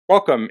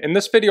Welcome. In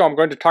this video I'm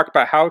going to talk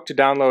about how to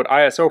download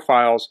ISO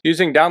files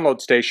using Download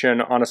Station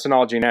on a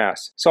Synology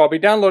NAS. So I'll be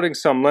downloading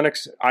some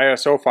Linux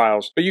ISO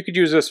files, but you could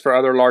use this for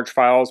other large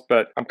files,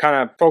 but I'm kind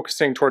of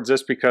focusing towards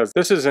this because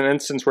this is an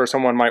instance where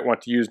someone might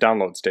want to use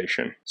Download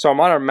Station. So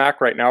I'm on a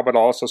Mac right now, but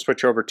I'll also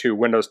switch over to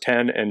Windows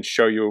 10 and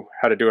show you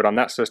how to do it on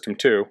that system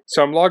too.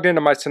 So I'm logged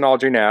into my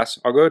Synology NAS.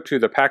 I'll go to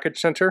the Package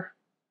Center,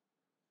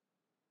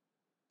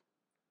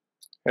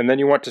 and then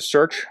you want to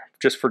search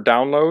just for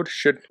download,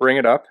 should bring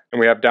it up, and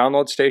we have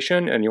Download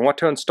Station, and you want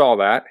to install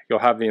that. You'll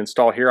have the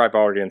install here. I've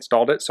already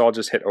installed it, so I'll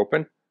just hit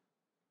open,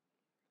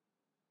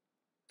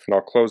 and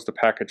I'll close the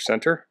Package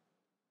Center.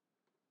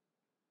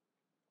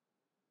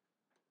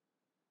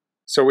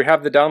 So we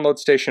have the Download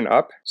Station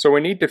up, so we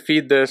need to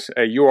feed this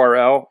a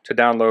URL to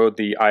download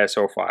the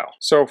ISO file.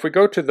 So if we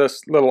go to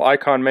this little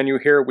icon menu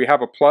here, we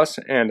have a plus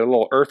and a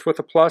little earth with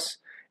a plus,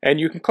 and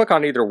you can click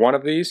on either one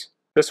of these.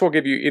 This will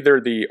give you either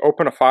the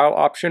open a file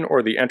option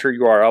or the enter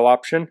URL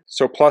option.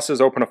 So plus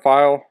is open a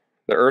file,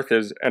 the earth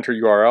is enter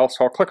URL.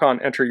 So I'll click on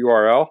enter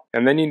URL,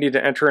 and then you need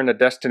to enter in a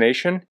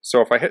destination.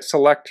 So if I hit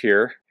select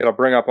here, it'll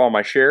bring up all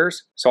my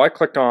shares. So I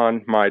clicked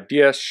on my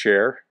DS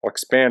share, I'll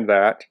expand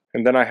that,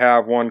 and then I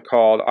have one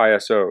called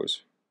ISOs.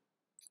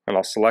 And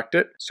I'll select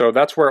it. So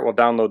that's where it will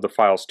download the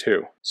files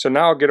to. So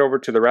now I'll get over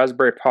to the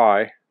Raspberry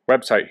Pi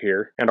website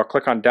here, and I'll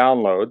click on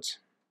downloads.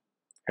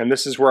 And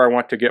this is where I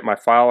want to get my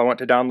file I want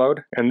to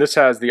download. And this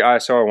has the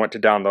ISO I want to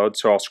download.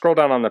 So I'll scroll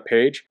down on the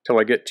page till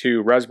I get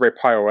to Raspberry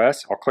Pi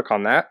OS. I'll click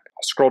on that.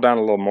 I'll scroll down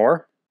a little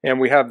more. And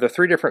we have the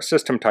three different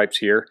system types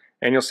here.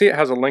 And you'll see it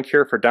has a link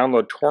here for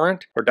download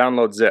torrent or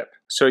download zip.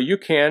 So you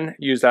can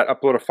use that,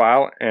 upload a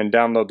file and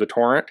download the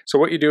torrent. So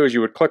what you do is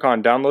you would click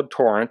on download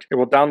torrent. It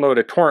will download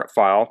a torrent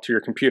file to your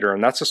computer,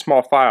 and that's a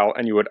small file,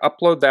 and you would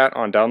upload that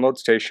on Download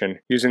Station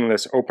using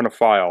this open a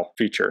file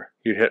feature.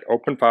 You'd hit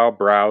open file,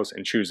 browse,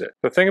 and choose it.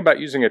 The thing about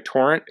using a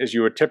torrent is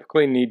you would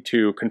typically need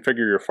to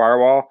configure your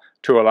firewall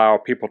to allow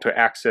people to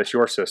access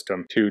your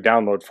system to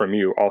download from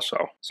you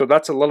also. So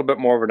that's a little bit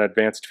more of an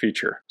advanced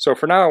feature. So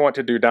for now I want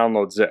to do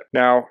download zip.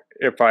 Now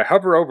if I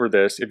hover over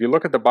this, if you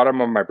look at the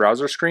bottom of my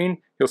browser screen,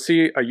 you'll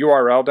see a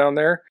URL down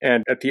there,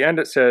 and at the end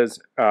it says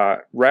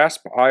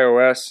rasp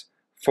iOS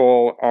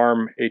full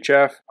arm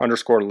hf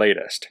underscore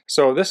latest.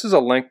 So this is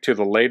a link to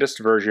the latest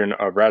version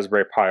of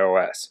Raspberry Pi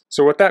OS.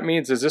 So what that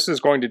means is this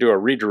is going to do a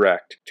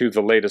redirect to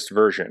the latest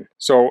version.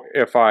 So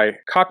if I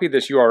copy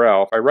this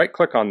URL, if I right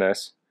click on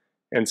this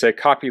and say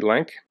copy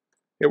link,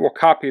 it will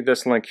copy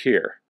this link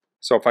here.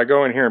 So if I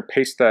go in here and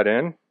paste that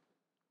in,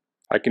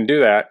 I can do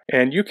that,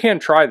 and you can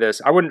try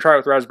this. I wouldn't try it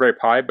with Raspberry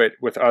Pi, but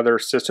with other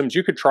systems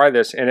you could try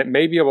this and it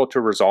may be able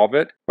to resolve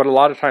it, but a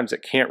lot of times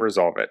it can't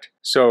resolve it.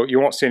 So you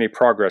won't see any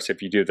progress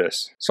if you do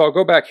this. So I'll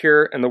go back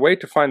here, and the way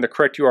to find the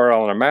correct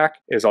URL on a Mac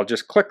is I'll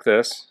just click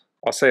this,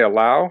 I'll say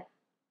allow,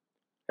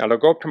 and I'll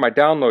go up to my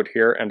download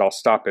here and I'll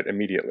stop it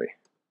immediately.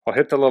 I'll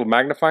hit the little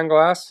magnifying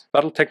glass,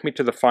 that'll take me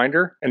to the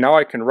Finder, and now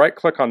I can right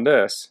click on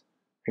this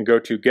and go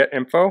to Get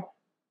Info.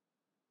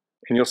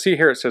 And you'll see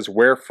here it says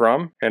where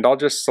from, and I'll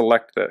just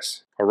select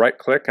this. I'll right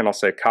click and I'll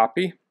say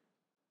copy.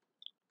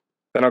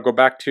 Then I'll go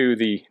back to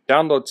the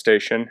Download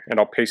Station and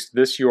I'll paste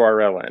this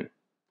URL in.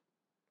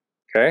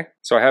 Okay,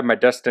 so I have my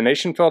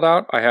destination filled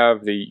out, I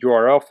have the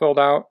URL filled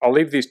out. I'll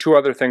leave these two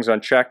other things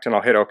unchecked and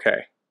I'll hit OK.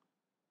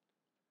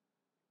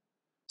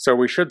 So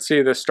we should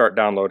see this start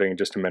downloading in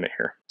just a minute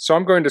here. So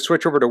I'm going to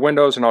switch over to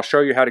Windows and I'll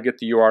show you how to get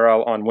the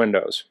URL on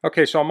Windows.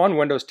 Okay, so I'm on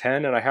Windows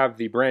 10 and I have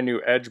the brand new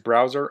Edge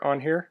browser on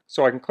here.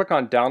 So I can click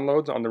on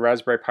Downloads on the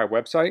Raspberry Pi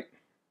website.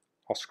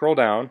 I'll scroll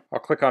down, I'll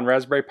click on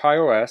Raspberry Pi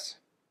OS,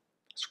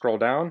 scroll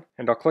down,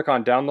 and I'll click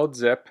on Download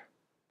Zip.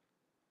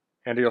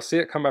 And you'll see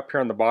it come up here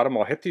on the bottom.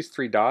 I'll hit these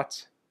three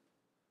dots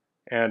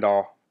and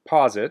I'll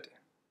pause it.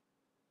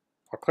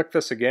 I'll click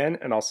this again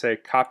and I'll say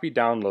copy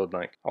download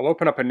link. I'll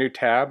open up a new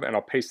tab and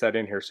I'll paste that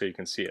in here so you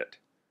can see it.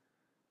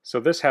 So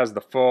this has the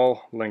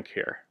full link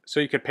here. So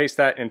you could paste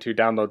that into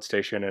Download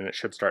Station and it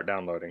should start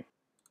downloading.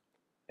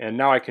 And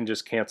now I can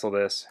just cancel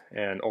this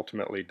and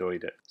ultimately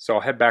delete it. So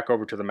I'll head back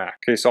over to the Mac.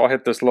 Okay, so I'll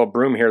hit this little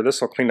broom here.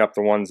 This will clean up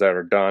the ones that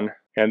are done.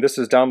 And this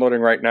is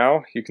downloading right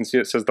now. You can see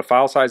it says the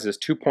file size is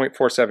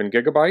 2.47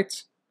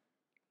 gigabytes.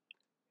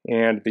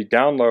 And the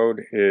download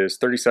is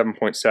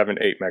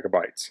 37.78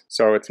 megabytes.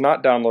 So it's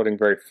not downloading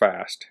very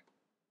fast.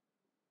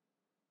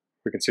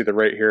 We can see the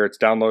rate here. It's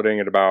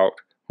downloading at about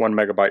 1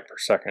 megabyte per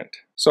second.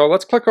 So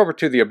let's click over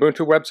to the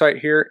Ubuntu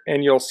website here,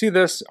 and you'll see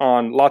this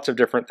on lots of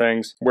different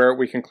things where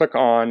we can click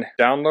on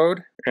download,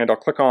 and I'll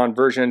click on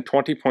version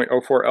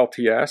 20.04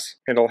 LTS,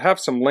 and it'll have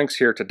some links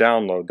here to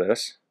download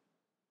this.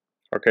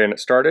 Okay, and it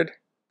started.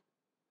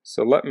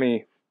 So let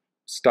me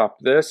stop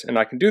this, and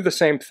I can do the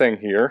same thing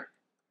here.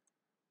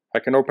 I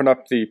can open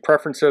up the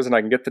preferences and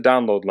I can get the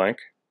download link.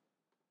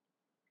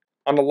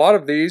 On a lot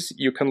of these,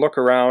 you can look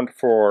around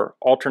for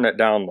alternate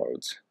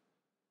downloads.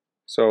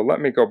 So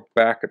let me go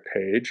back a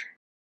page.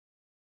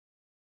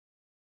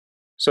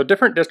 So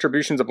different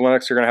distributions of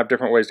Linux are going to have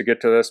different ways to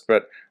get to this,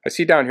 but I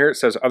see down here it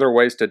says other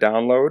ways to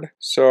download.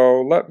 So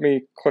let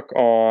me click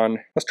on,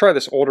 let's try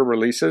this older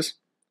releases.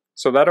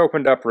 So that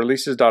opened up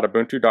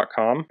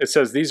releases.ubuntu.com. It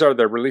says these are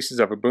the releases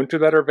of Ubuntu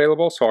that are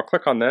available, so I'll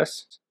click on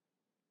this.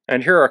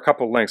 And here are a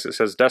couple links. It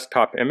says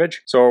desktop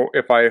image. So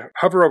if I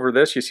hover over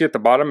this, you see at the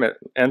bottom it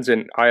ends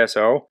in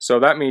ISO. So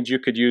that means you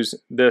could use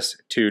this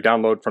to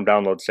download from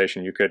Download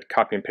Station. You could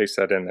copy and paste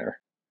that in there.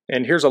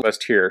 And here's a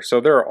list here. So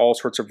there are all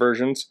sorts of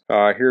versions.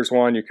 Here's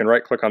one. You can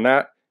right click on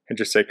that and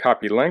just say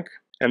copy link.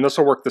 And this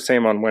will work the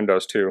same on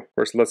Windows too. Of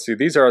course, let's see.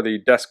 These are the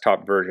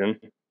desktop version.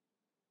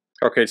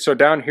 Okay, so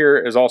down here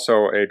is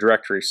also a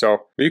directory.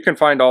 So you can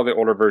find all the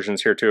older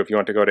versions here too. If you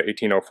want to go to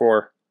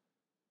 1804,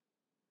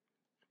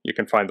 you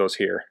can find those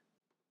here.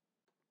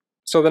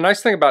 So the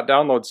nice thing about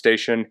Download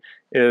Station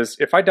is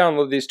if I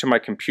download these to my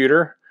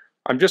computer,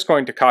 I'm just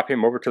going to copy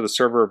them over to the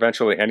server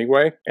eventually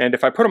anyway. And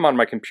if I put them on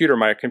my computer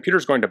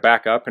is going to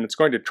back up, and it's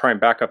going to try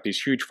and back up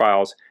these huge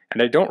files,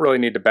 and I don't really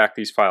need to back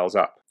these files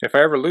up. If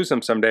I ever lose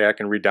them someday, I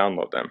can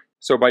re-download them.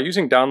 So by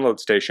using Download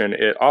Station,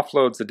 it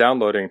offloads the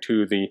downloading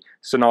to the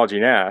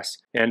Synology NAS,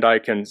 and I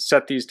can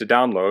set these to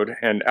download.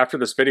 And after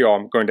this video,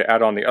 I'm going to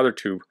add on the other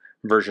two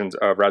versions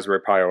of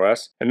Raspberry Pi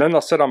OS. And then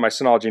they'll sit on my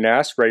Synology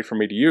NAS ready for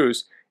me to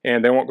use,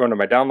 and they won't go into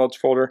my downloads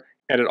folder.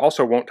 And it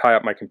also won't tie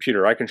up my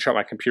computer. I can shut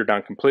my computer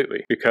down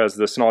completely because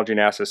the Synology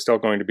NAS is still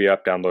going to be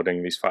up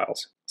downloading these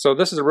files. So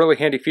this is a really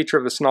handy feature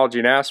of the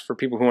Synology NAS for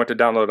people who want to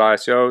download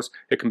ISOs.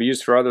 It can be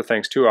used for other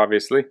things too,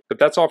 obviously. But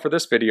that's all for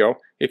this video.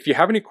 If you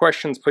have any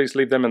questions, please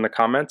leave them in the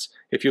comments.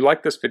 If you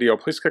like this video,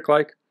 please click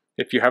like.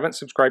 If you haven't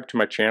subscribed to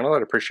my channel,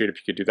 I'd appreciate it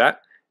if you could do that.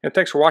 And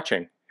thanks for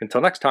watching.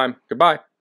 Until next time, goodbye.